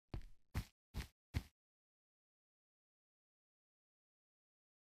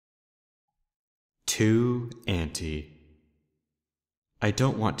To Anty. I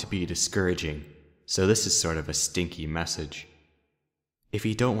don't want to be discouraging, so this is sort of a stinky message. If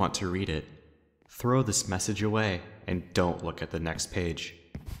you don't want to read it, throw this message away and don't look at the next page.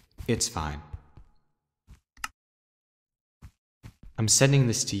 It's fine. I'm sending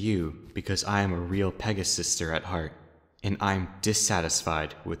this to you because I am a real pegasister at heart, and I'm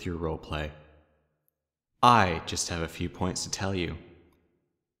dissatisfied with your roleplay. I just have a few points to tell you.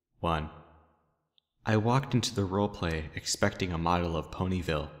 1. I walked into the roleplay expecting a model of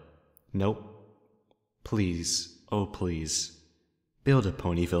Ponyville. Nope. Please, oh please, build a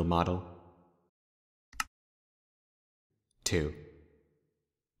Ponyville model. 2.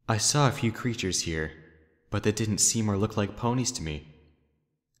 I saw a few creatures here, but they didn't seem or look like ponies to me.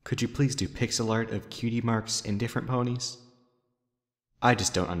 Could you please do pixel art of cutie marks and different ponies? I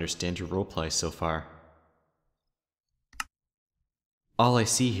just don't understand your roleplay so far. All I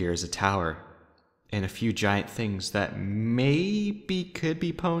see here is a tower, and a few giant things that maybe could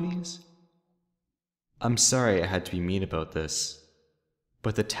be ponies. I'm sorry I had to be mean about this,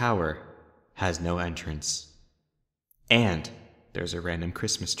 but the tower has no entrance. And there's a random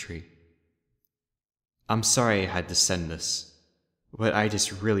Christmas tree. I'm sorry I had to send this, but I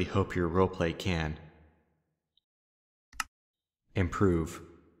just really hope your roleplay can improve.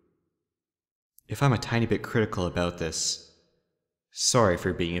 If I'm a tiny bit critical about this, sorry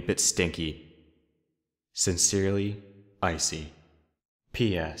for being a bit stinky. Sincerely, Icy.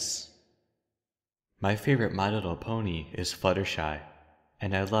 P.S. My favorite My Little Pony is Fluttershy,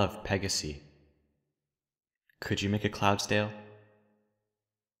 and I love Pegasy. Could you make a Cloudsdale?